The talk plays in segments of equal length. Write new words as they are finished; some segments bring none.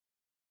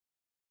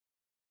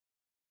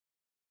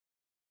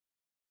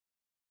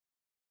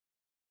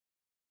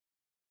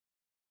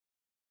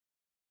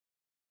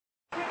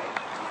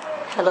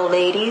Hello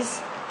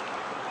ladies,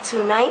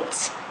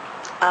 tonight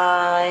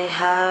I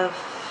have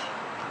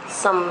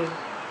some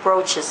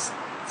brooches,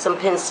 some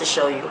pins to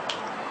show you.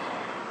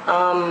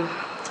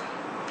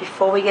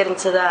 Before we get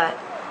into that,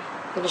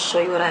 I'm going to show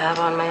you what I have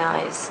on my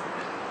eyes.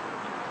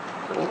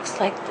 It looks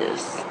like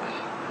this.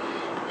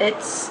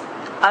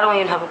 I don't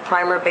even have a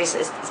primer base.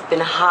 It's been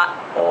hot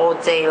all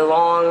day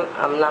long.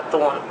 I'm not the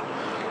one.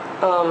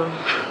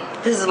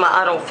 This is my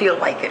I don't feel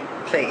like it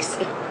face.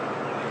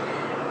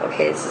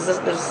 Okay, this is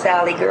the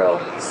Sally Girl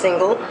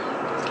single.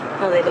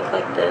 Oh, they look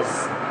like this.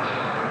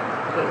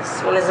 And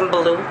this one is in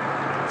blue.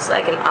 It's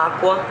like an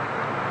aqua.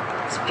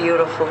 It's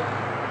beautiful.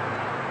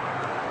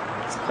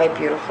 It's quite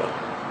beautiful.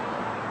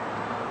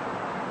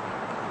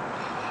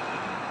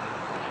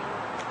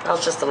 That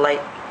was just a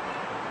light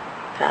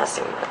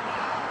passing, but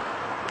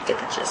get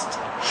the gist.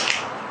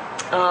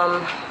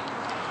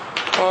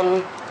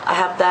 And I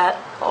have that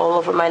all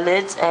over my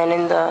lids and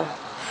in the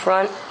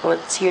front where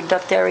the tear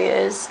duct area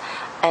is.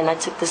 And I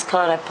took this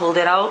color and I pulled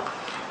it out.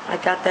 I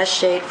got that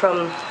shade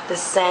from the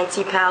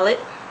Santee palette.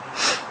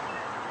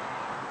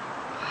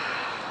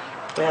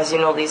 As you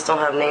know, these don't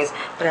have names,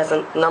 but it has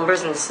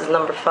numbers, and this is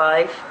number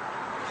 5.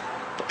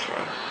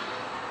 Okay.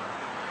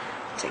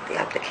 Take the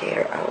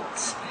applicator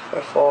out, or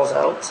it falls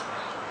out.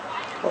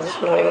 Oh, this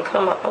one don't even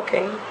come up.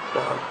 Okay.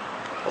 No.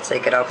 I'll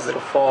take it out because it'll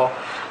fall.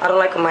 I don't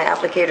like when my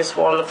applicators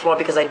fall on the floor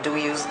because I do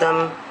use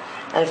them.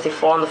 And if they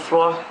fall on the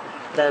floor,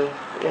 then,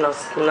 you know,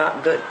 it's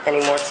not good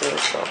anymore to me,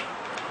 so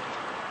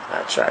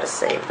I try to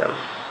save them.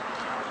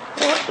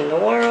 What in the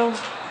world?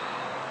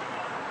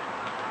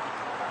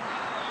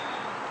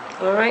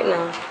 Alright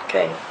now.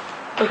 Okay.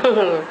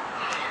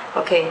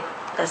 Okay,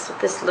 that's what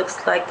this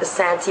looks like, the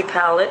Santee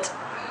palette.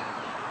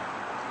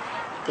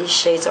 These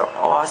shades are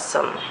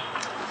awesome.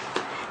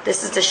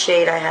 This is the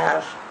shade I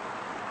have.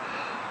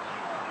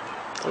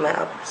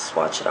 I'll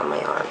swatch it on my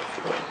arm.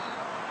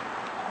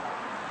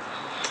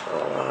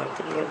 Oh, I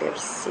think you're going to be able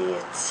to see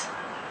it.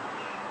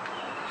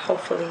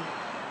 Hopefully.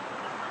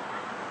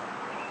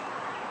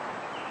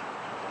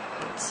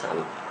 It's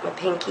my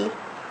pinky.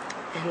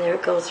 And there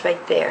it goes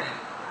right there.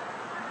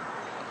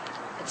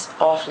 It's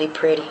awfully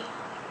pretty.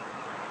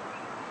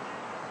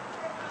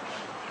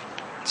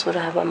 That's what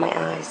I have on my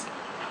eyes.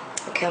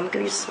 Okay, I'm going to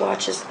give you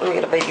swatches. Let me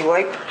get a baby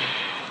wipe.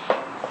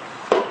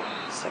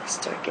 So I can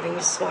start giving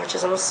you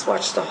swatches. I'm going to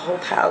swatch the whole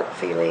palette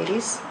for you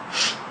ladies.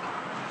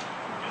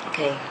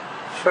 Okay,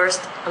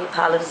 first on the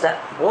palette is that,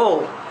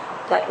 whoa,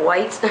 that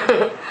white.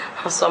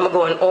 So I'm going to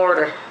go in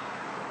order.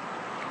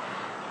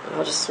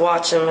 I'll just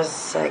swatch them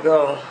as I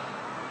go.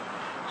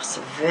 It's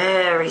a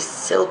very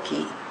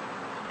silky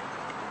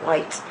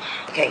white.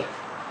 Okay,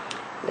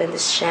 then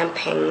this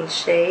champagne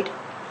shade.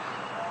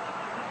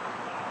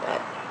 I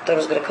thought it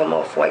was going to come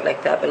off white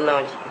like that, but no,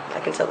 I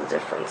can tell the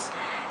difference.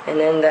 And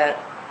then that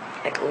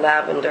like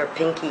lavender,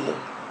 pinky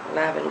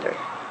lavender.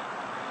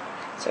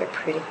 It's very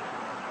pretty.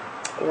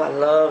 Oh, I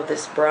love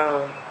this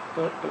brown.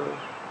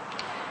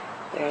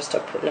 There, I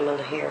start putting them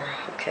under here.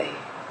 Okay.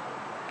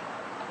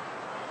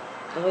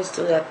 I always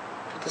do that.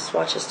 Put the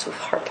swatches too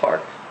far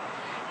apart.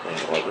 I'm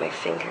gonna wipe my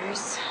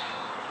fingers.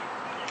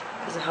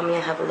 Because of how many I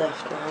have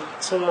left now.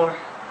 2 more.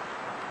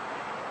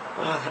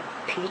 Oh, that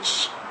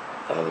peach,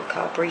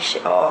 coppery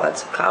shade. Oh,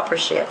 that's a copper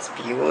shade. That's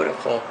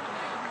beautiful.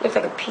 Looks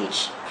like a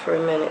peach for a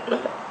minute. No,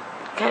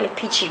 kind of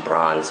peachy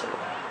bronze.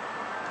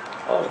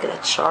 Oh, look at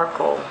that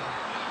charcoal.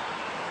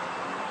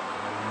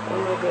 Oh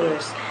my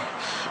goodness.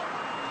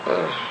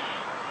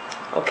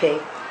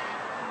 Okay.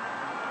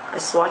 I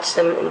swatched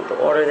them in the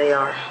order they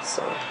are.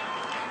 So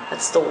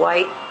that's the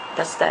white.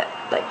 That's that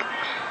like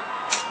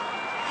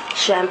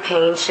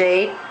champagne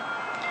shade.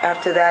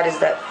 After that is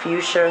that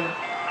fuchsia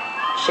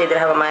shade that I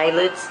have on my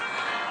eyelids.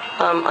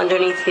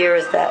 Underneath here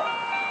is that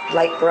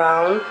light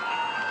brown.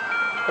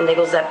 And there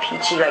goes that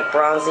peachy like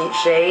bronzy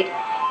shade.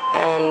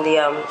 And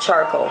the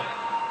charcoal.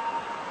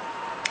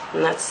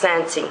 And that's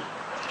Santee.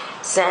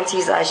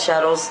 Santee's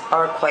eyeshadows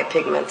are quite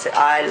pigmented.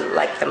 I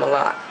like them a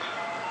lot.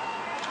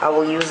 I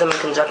will use them in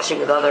conjunction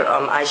with other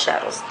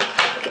eyeshadows.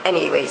 Okay,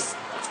 anyways,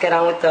 let's get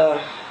on with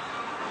the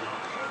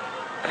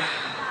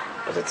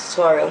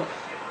tutorial.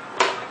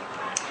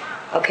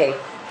 Okay,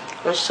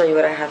 let's show you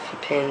what I have for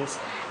pins.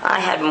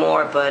 I had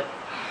more, but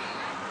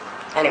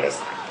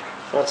anyways,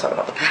 we'll talk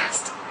about the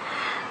past.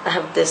 I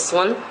have this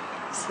one.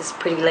 This is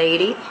Pretty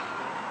Lady.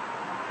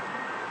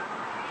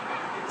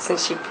 Isn't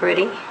she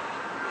pretty?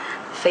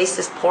 The face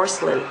is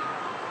porcelain.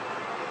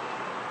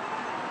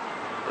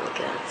 Look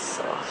at it,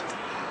 soft.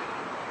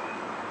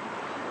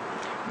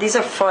 These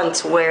are fun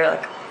to wear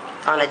like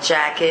on a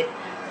jacket.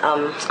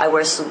 I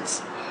wear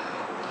suits.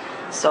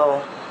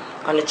 So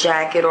on a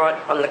jacket or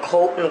on the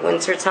coat in the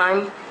winter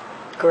time,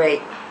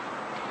 great.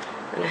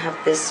 And I have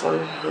this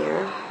one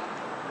here.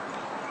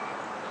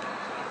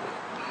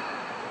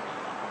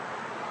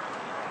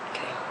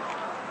 Okay.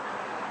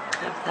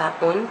 I have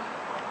that one.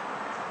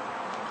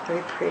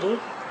 Very pretty.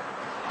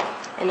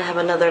 And I have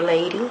another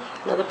lady,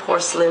 another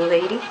porcelain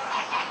lady.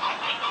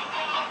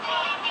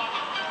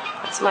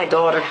 That's my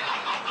daughter.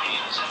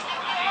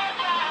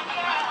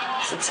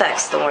 It's a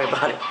text, don't worry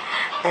about it.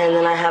 And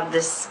then I have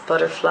this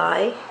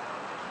butterfly.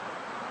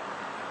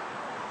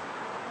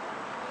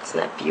 Isn't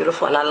that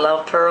beautiful? And I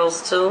love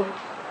pearls too.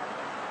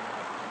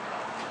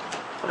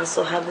 I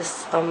also have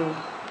this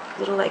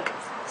little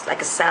it's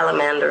like a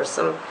salamander or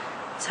some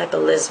type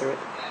of lizard.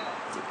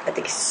 I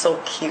think he's so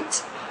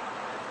cute.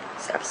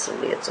 It's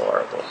absolutely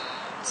adorable.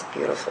 It's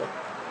beautiful.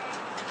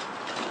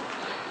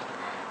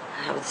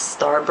 I have the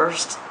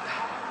starburst.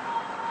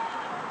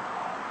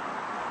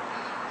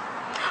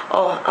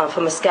 Oh,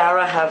 for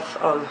mascara I have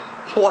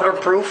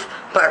waterproof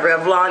by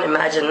Revlon.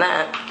 Imagine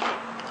that.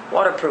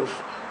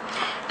 Waterproof.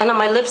 And on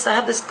my lips I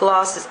have this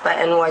gloss. It's by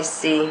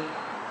NYC.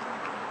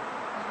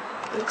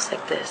 It looks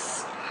like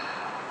this.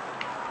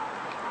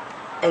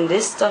 And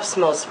this stuff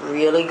smells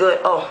really good.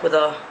 Oh, with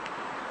a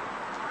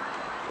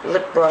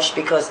lip brush,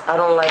 because I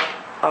don't like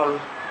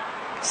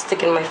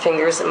sticking my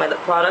fingers in my lip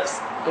products.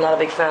 I'm not a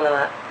big fan of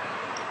that.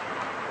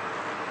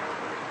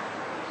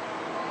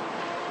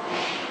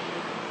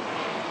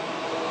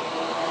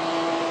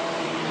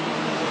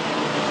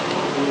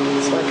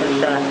 So I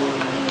got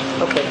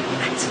that. Okay,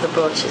 back to the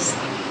brooches.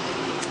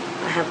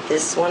 I have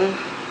this one.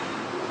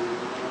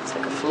 It's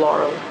like a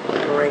floral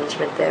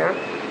arrangement there.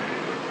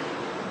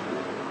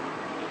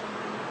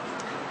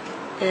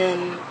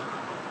 And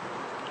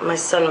my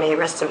son, may he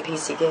rest in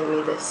peace, he gave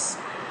me this,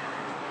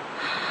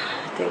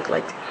 I think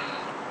like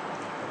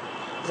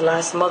the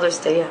last Mother's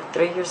Day, yeah,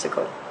 3 years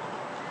ago.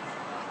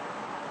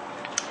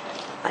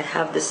 I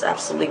have this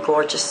absolutely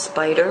gorgeous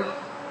spider.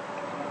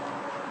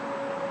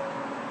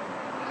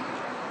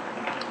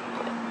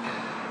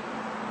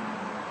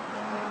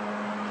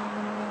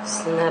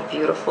 Isn't that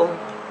beautiful?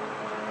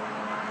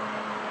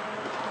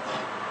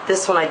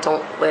 This one I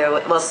don't wear,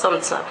 well,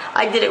 sometimes.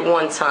 I did it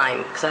one time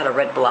because I had a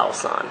red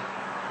blouse on.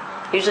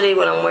 Usually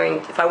when I'm wearing,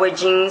 if I wear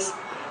jeans,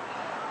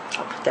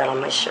 I'll put that on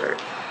my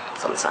shirt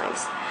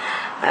sometimes.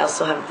 I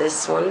also have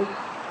this one,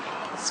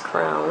 this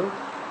crown.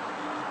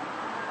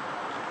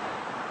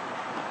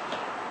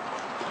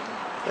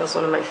 It was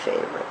one of my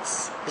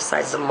favorites,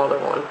 besides the mother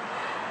one.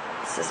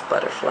 It's this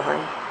butterfly.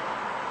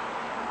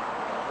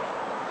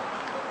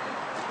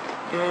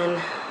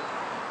 And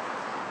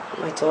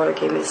my daughter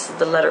gave me, this is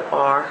the letter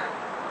R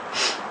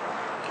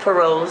for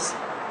Rose.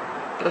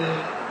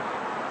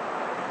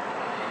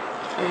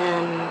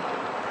 And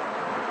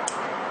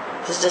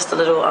this is just a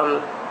little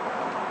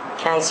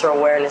cancer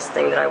awareness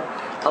thing that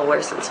I'll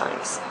wear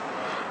sometimes.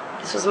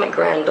 This was my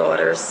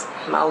granddaughter's,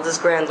 my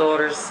oldest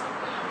granddaughter's.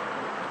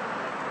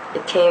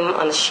 It came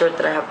on a shirt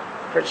that I have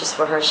purchased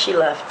for her. She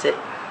left it.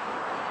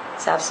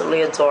 It's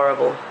absolutely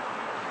adorable.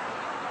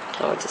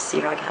 Can't wait to see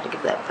her. I gotta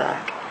give that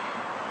back.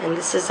 And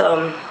this is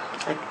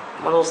like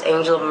one of those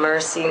Angel of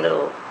Mercy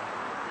little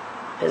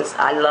pins.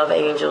 I love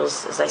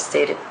angels, as I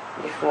stated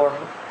before.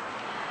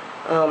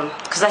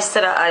 Because I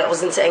said I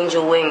was into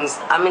angel wings.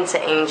 I'm into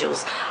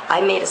angels.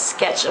 I made a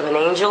sketch of an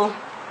angel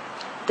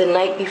the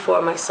night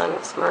before my son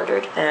was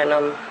murdered, and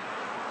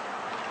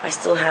I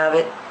still have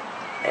it.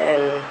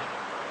 And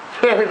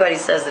everybody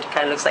says that it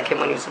kind of looks like him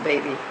when he was a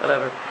baby,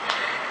 whatever.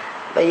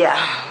 But yeah,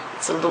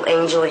 it's a little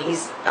angel, and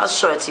I'll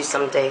show it to you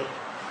someday.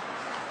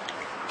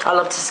 I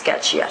love to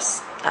sketch,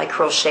 yes. I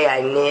crochet,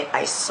 I knit,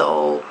 I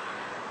sew,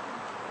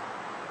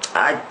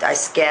 I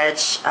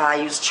sketch, I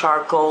use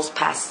charcoals,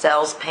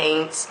 pastels,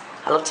 paints.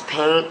 I love to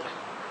paint.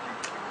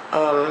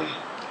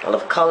 I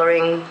love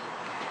coloring.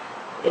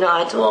 You know,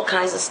 I do all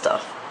kinds of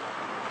stuff.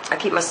 I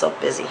keep myself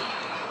busy.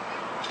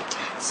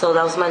 So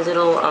that was my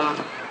little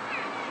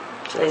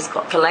today's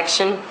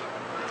collection.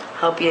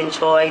 Hope you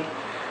enjoyed.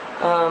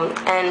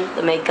 And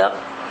the makeup.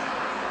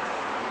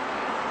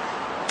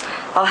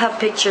 I'll have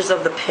pictures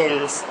of the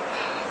pins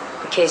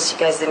in case you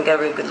guys didn't get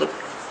a really good look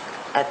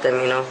at them,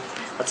 you know.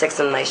 I'll take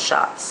some nice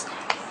shots.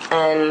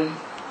 And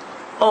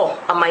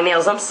oh, on my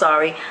nails, I'm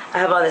sorry. I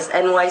have all this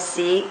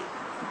NYC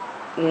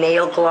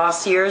nail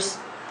glossiers.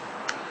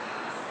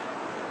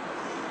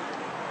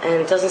 And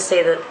it doesn't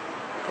say the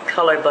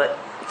color, but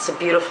it's a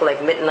beautiful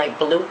like midnight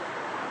blue.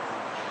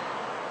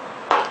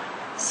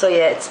 So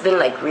yeah, it's been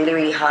like really,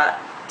 really hot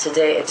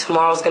today. And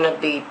tomorrow's gonna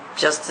be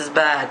just as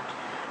bad.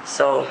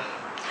 So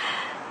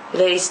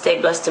ladies, stay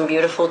blessed and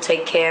beautiful.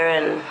 Take care,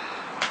 and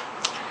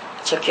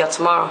check you out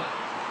tomorrow.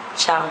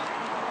 Ciao.